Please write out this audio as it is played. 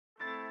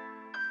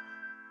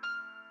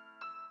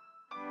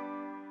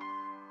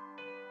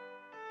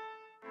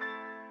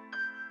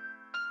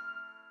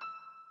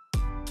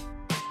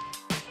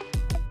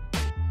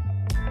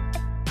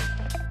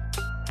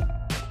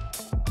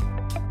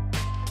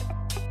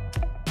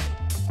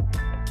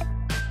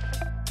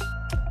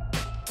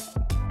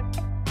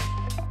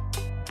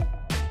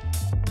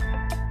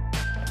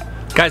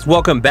Guys,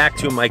 welcome back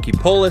to Mikey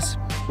Polis.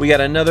 We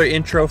got another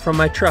intro from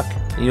my truck.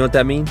 You know what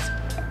that means?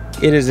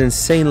 It is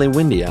insanely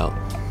windy out.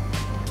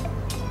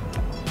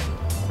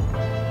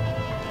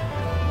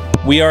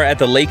 We are at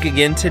the lake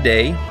again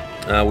today.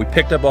 We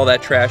picked up all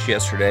that trash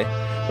yesterday.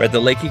 We're at the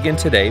lake again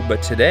today,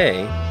 but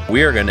today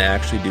we are gonna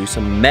actually do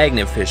some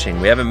magnet fishing.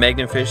 We haven't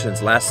magnet fished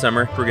since last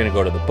summer. We're gonna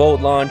go to the boat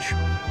launch,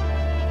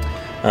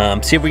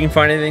 see if we can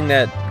find anything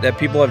that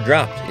people have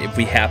dropped. If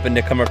we happen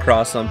to come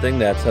across something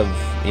that's of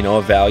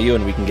of value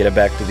and we can get it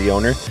back to the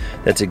owner,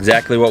 that's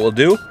exactly what we'll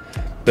do.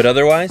 But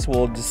otherwise,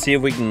 we'll just see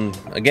if we can,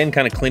 again,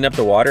 kind of clean up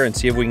the water and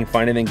see if we can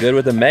find anything good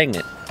with a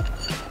magnet.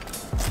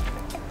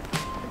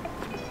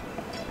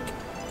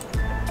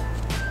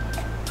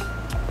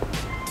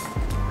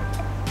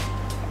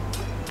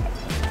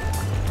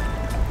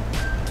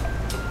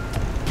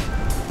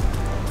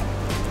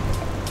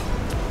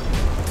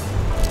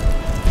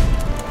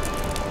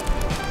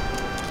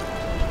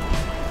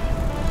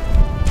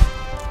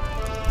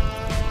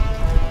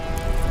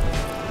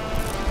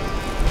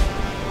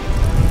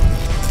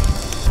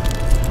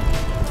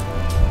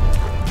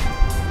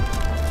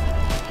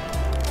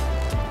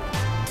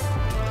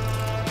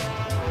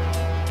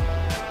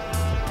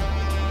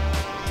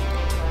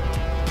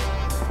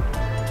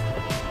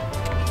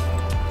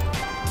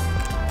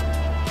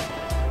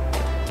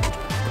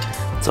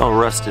 It's all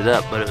rusted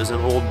up, but it was an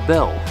old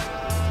bell.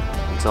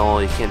 It's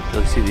all, you can't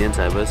really see the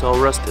inside, but it's all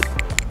rusted.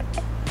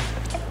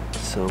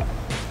 So.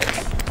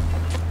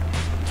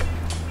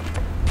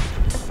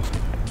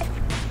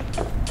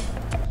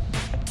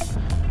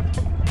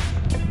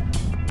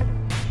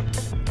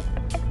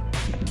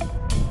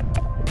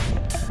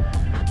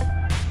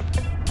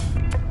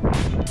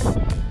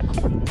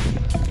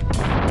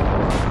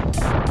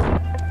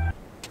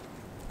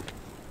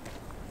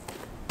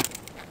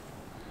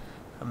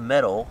 A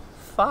metal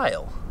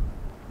file.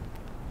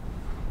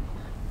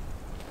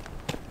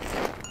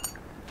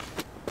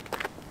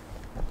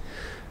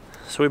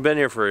 So we've been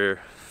here for,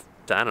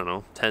 I don't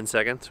know, 10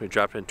 seconds. We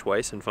dropped in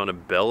twice and found a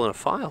bell and a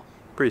file.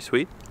 Pretty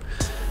sweet.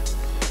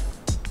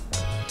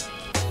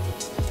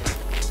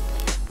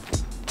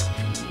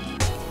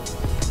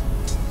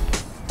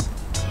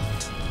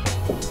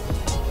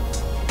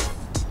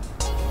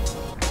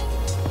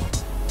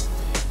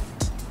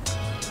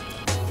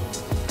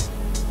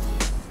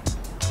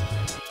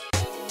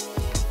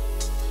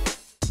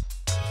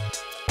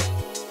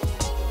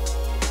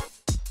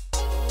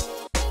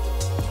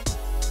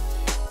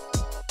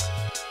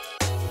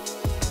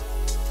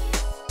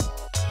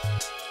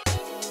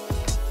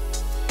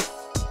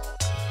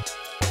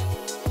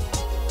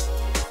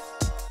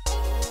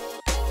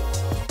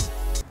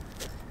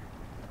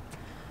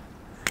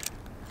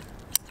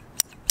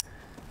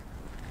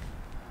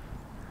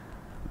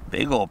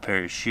 Big old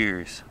pair of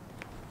shears.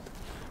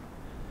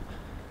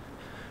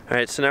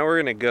 Alright, so now we're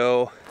gonna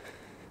go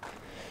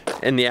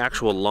in the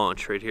actual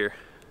launch right here.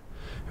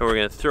 And we're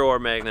gonna throw our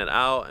magnet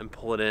out and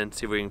pull it in,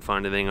 see if we can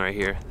find anything right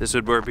here. This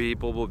is where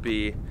people will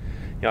be,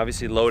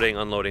 obviously loading,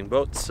 unloading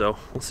boats, so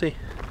we'll see.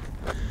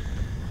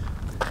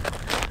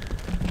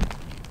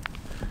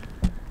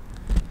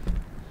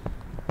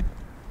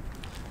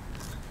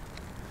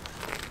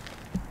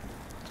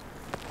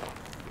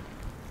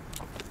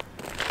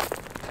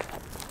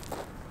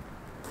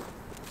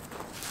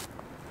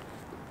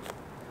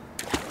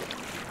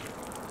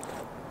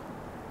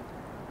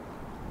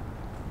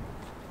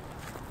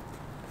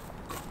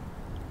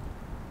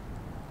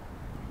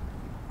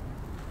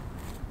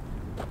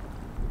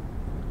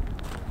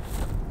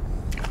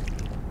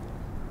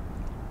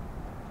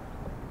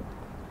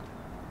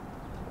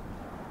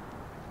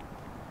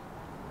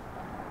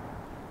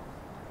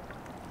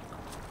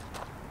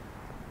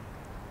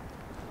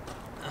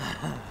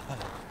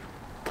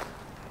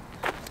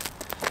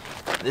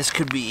 This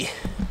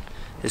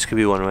could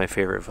be one of my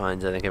favorite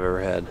finds I think I've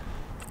ever had.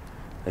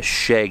 A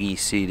shaggy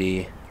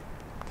CD.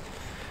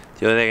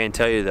 The only thing I can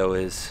tell you though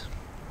is,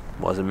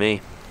 it wasn't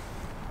me.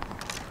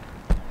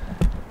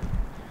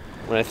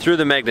 When I threw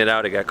the magnet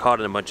out, it got caught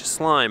in a bunch of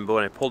slime, but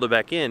when I pulled it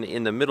back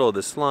in the middle of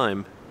the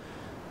slime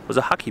was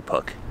a hockey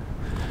puck.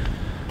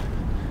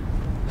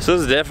 So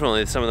this is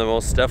definitely some of the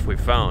most stuff we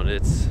found.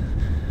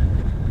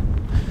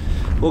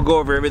 We'll go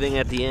over everything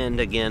at the end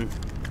again,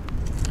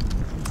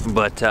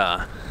 but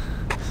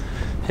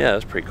yeah,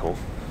 that's pretty cool.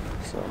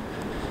 So,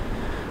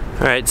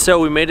 all right, so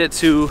we made it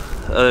to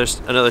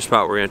another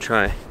spot we're gonna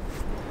try.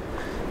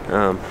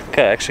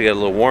 Okay, I actually got a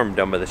little warm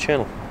down by the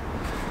channel.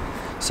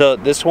 So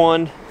this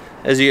one,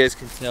 as you guys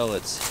can tell,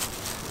 there's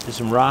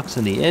some rocks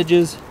on the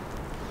edges,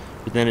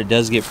 but then it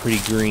does get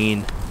pretty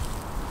green,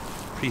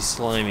 pretty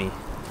slimy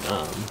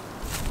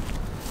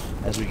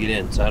as we get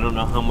in. So I don't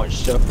know how much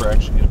stuff we're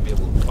actually gonna be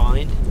able to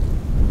find.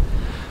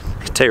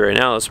 I can tell you right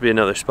now, this will be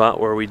another spot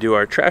where we do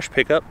our trash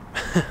pickup.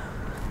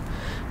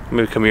 I'm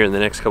gonna come here in the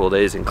next couple of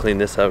days and clean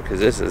this up because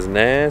this is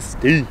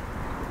nasty.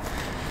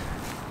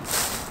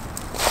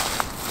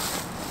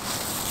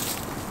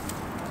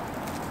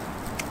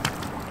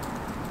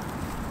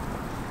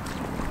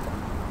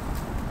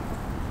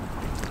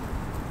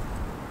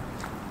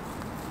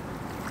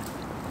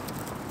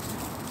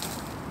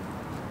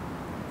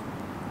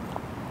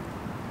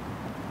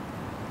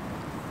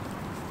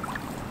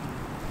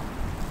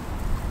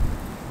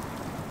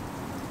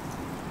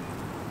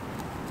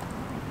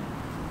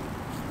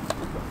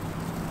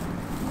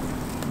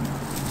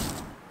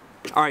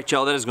 All right,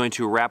 y'all, that is going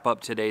to wrap up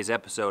today's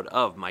episode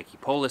of Mikey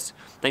Polis.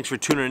 Thanks for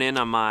tuning in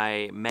on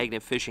my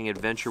magnet fishing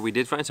adventure. We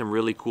did find some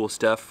really cool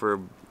stuff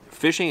for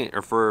fishing,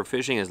 or for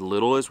fishing as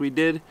little as we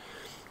did.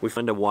 We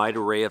found a wide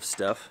array of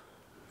stuff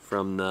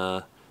from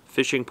the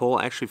fishing pole.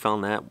 I actually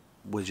found that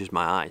with just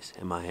my eyes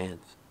and my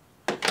hands.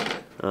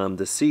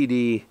 The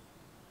CD,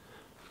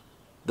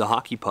 the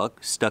hockey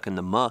puck stuck in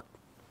the muck,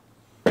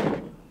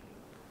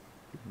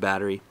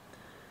 battery.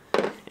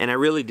 And I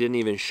really didn't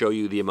even show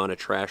you the amount of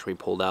trash we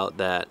pulled out,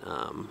 that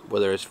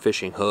whether it's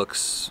fishing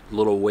hooks,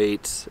 little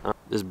weights.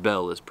 This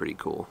bell is pretty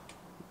cool.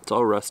 It's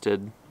all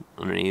rusted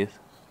underneath.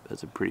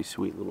 That's a pretty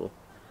sweet little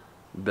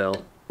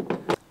bell.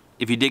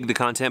 If you dig the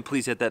content,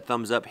 please hit that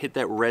thumbs up. Hit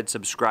that red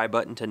subscribe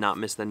button to not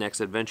miss the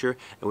next adventure.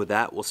 And with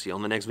that, we'll see you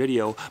on the next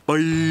video.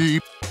 Bye!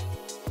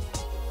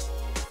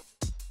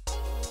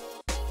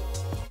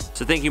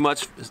 So thank you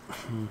much.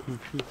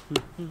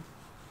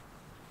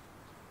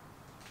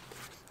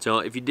 So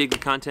if you dig the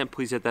content,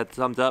 please hit that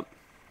thumbs up.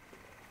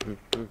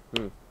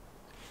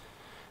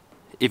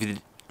 If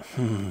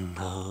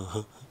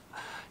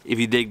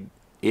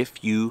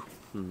you